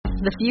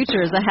The future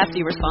is a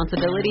hefty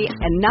responsibility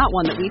and not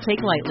one that we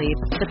take lightly.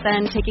 But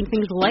then, taking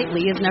things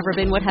lightly has never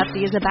been what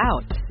Hefty is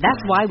about.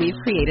 That's why we've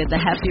created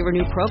the Hefty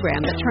Renew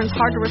program that turns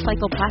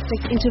hard-to-recycle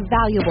plastics into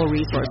valuable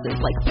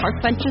resources like park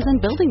benches and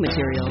building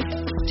materials.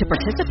 To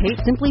participate,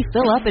 simply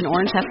fill up an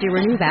orange Hefty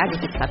Renew bag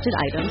with accepted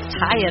items,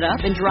 tie it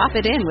up, and drop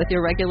it in with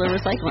your regular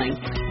recycling.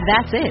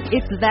 That's it.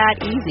 It's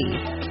that easy.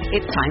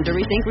 It's time to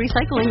rethink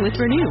recycling with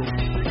Renew.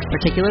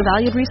 Particular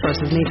valued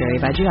resources may vary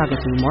by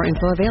geography. More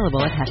info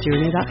available at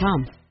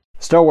heftyrenew.com.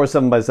 Star Wars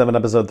 7x7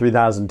 episode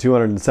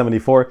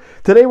 3274.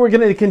 Today we're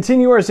going to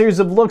continue our series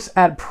of looks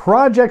at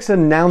projects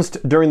announced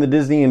during the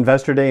Disney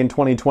Investor Day in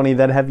 2020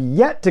 that have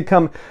yet to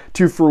come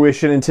to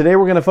fruition. And today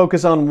we're going to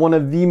focus on one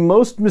of the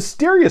most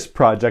mysterious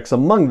projects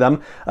among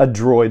them, a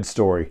droid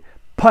story.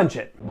 Punch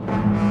it!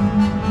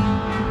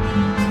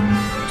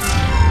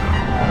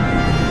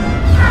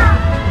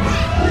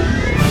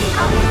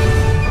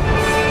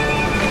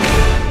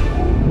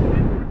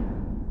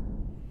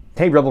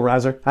 Hey Rebel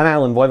Rouser, I'm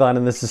Alan Voivod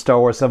and this is Star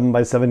Wars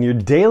 7x7, your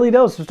daily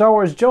dose of Star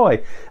Wars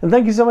joy. And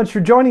thank you so much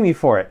for joining me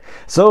for it.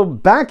 So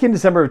back in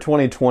December of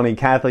 2020,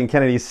 Kathleen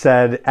Kennedy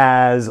said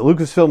as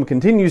Lucasfilm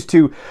continues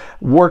to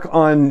work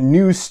on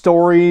new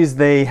stories,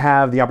 they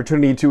have the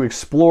opportunity to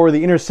explore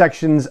the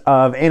intersections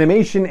of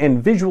animation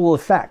and visual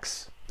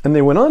effects. And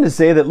they went on to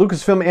say that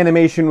Lucasfilm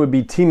Animation would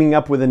be teaming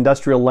up with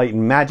Industrial Light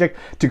and Magic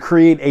to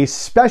create a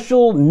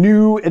special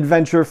new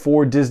adventure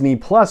for Disney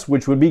Plus,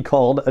 which would be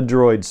called a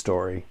Droid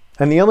story.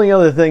 And the only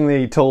other thing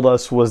they told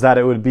us was that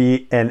it would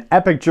be an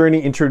epic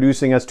journey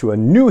introducing us to a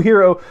new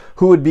hero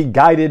who would be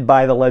guided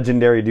by the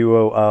legendary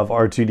duo of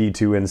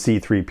R2-D2 and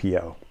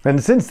C-3PO.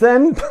 And since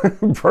then,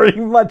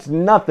 pretty much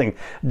nothing.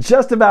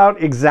 Just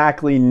about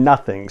exactly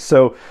nothing.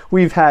 So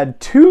we've had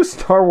two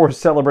Star Wars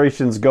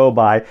celebrations go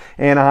by,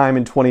 Anaheim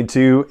in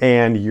 22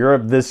 and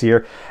Europe this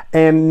year,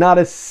 and not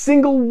a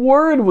single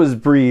word was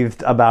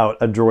breathed about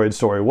a droid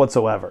story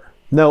whatsoever.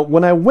 Now,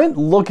 when I went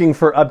looking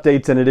for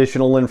updates and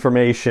additional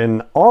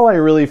information, all I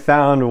really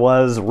found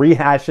was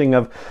rehashing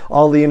of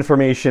all the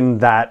information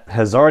that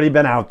has already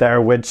been out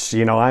there, which,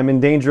 I'm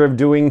in danger of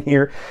doing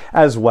here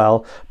as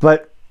well.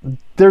 But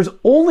there's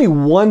only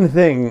one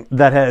thing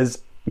that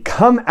has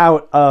come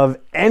out of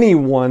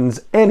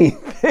anyone's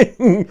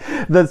anything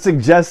that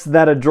suggests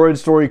that a droid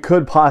story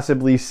could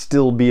possibly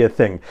still be a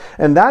thing.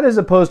 And that is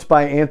a post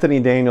by Anthony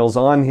Daniels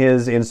on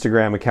his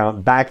Instagram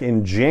account back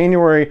in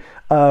January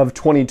of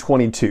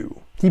 2022.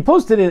 He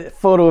posted a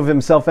photo of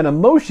himself in a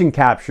motion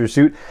capture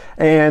suit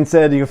and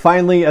said,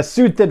 finally a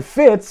suit that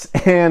fits,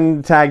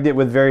 and tagged it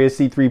with various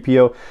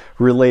C-3PO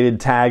related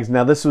tags.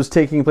 Now this was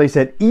taking place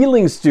at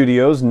Ealing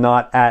Studios,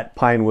 not at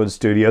Pinewood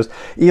Studios.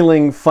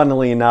 Ealing,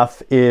 funnily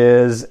enough,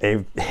 is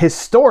a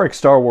historic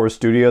Star Wars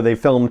studio. They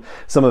filmed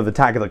some of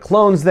Attack of the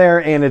Clones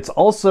there, and it's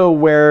also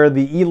where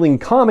the Ealing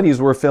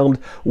comedies were filmed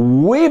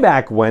way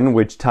back when,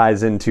 which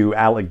ties into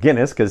Alec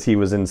Guinness because he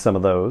was in some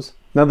of those.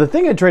 Now the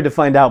thing I tried to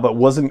find out but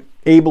wasn't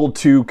able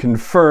to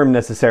confirm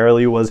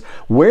necessarily was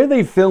where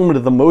they filmed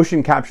the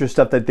motion capture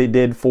stuff that they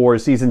did for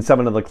season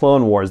 7 of the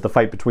Clone Wars, the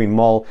fight between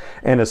Maul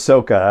and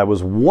Ahsoka. I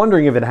was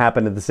wondering if it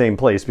happened at the same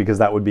place because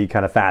that would be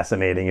kind of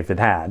fascinating if it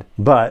had,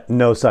 but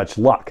no such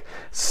luck.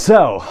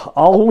 So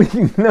all we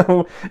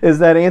know is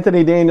that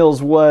Anthony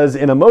Daniels was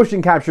in a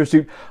motion capture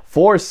suit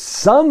for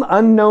some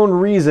unknown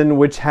reason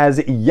which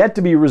has yet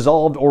to be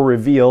resolved or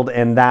revealed,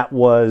 and that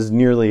was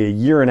nearly a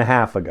year and a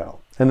half ago.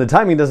 And the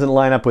timing doesn't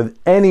line up with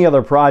any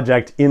other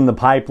project in the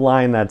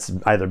pipeline that's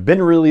either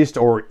been released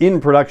or in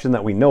production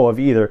that we know of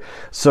either.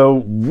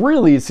 So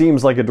really it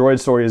seems like a droid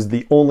story is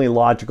the only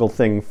logical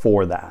thing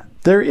for that.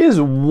 There is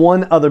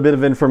one other bit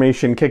of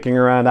information kicking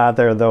around out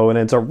there though, and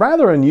it's a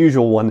rather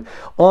unusual one.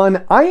 On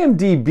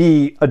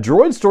IMDb, a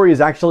droid story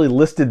is actually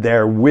listed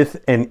there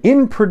with an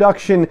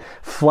in-production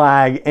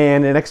flag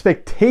and an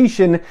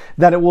expectation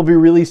that it will be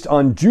released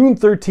on June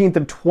 13th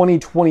of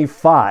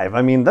 2025.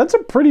 I mean, that's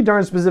a pretty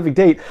darn specific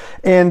date.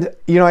 And,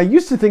 I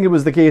used to think it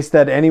was the case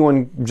that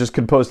anyone just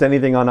could post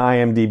anything on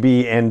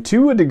IMDb, and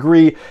to a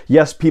degree,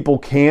 yes, people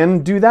can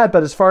do that,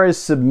 but as far as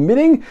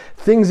submitting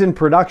things in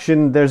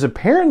production, there's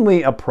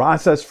apparently a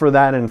process for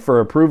that and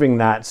for approving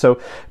that. So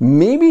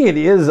maybe it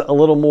is a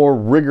little more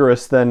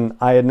rigorous than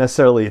I had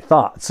necessarily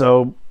thought.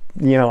 So,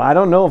 I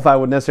don't know if I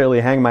would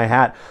necessarily hang my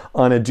hat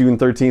on a June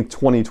 13th,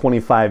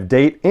 2025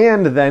 date.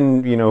 And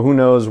then, who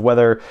knows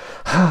whether,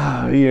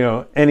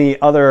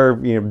 any other,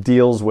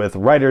 deals with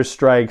writer's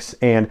strikes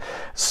and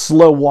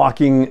slow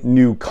walking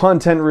new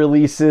content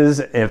releases,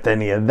 if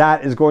any of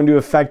that is going to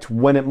affect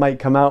when it might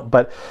come out.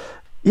 But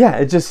yeah,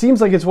 it just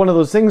seems like it's one of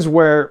those things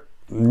where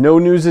no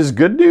news is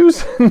good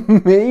news,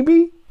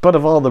 maybe? But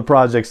of all the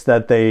projects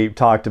that they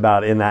talked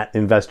about in that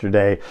Investor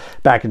Day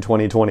back in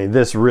 2020,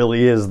 this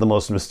really is the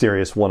most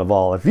mysterious one of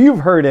all. If you've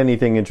heard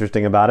anything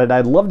interesting about it,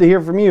 I'd love to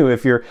hear from you.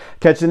 If you're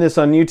catching this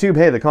on YouTube,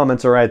 hey, the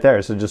comments are right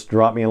there, so just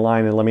drop me a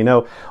line and let me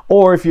know.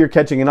 Or if you're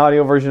catching an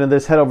audio version of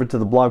this, head over to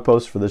the blog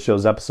post for the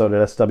show's episode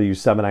at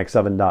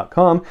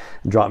sw7x7.com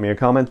and drop me a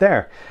comment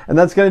there. And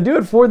that's going to do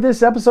it for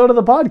this episode of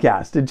the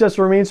podcast. It just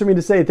remains for me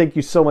to say thank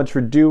you so much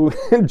for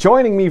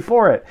joining me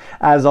for it,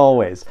 as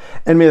always.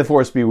 And may the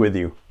force be with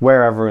you,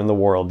 wherever in the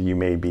world you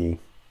may be.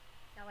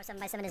 Star Wars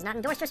 7x7 is not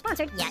endorsed or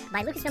sponsored yet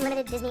by Lucasfilm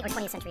Limited, Disney, or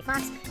 20th Century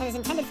Fox, and is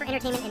intended for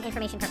entertainment and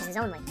information purposes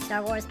only.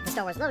 Star Wars, the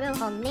Star Wars logo,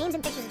 all names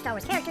and pictures of Star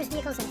Wars characters,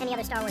 vehicles, and any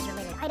other Star Wars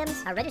related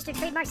items are registered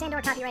trademarks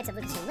and/or copyrights of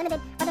Lucasfilm Limited,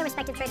 or their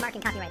respective trademark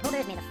and copyright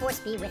holders. May the force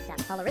be with them.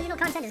 All original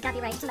content is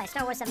copyrighted by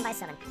Star Wars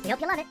 7x7. We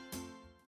hope you love it.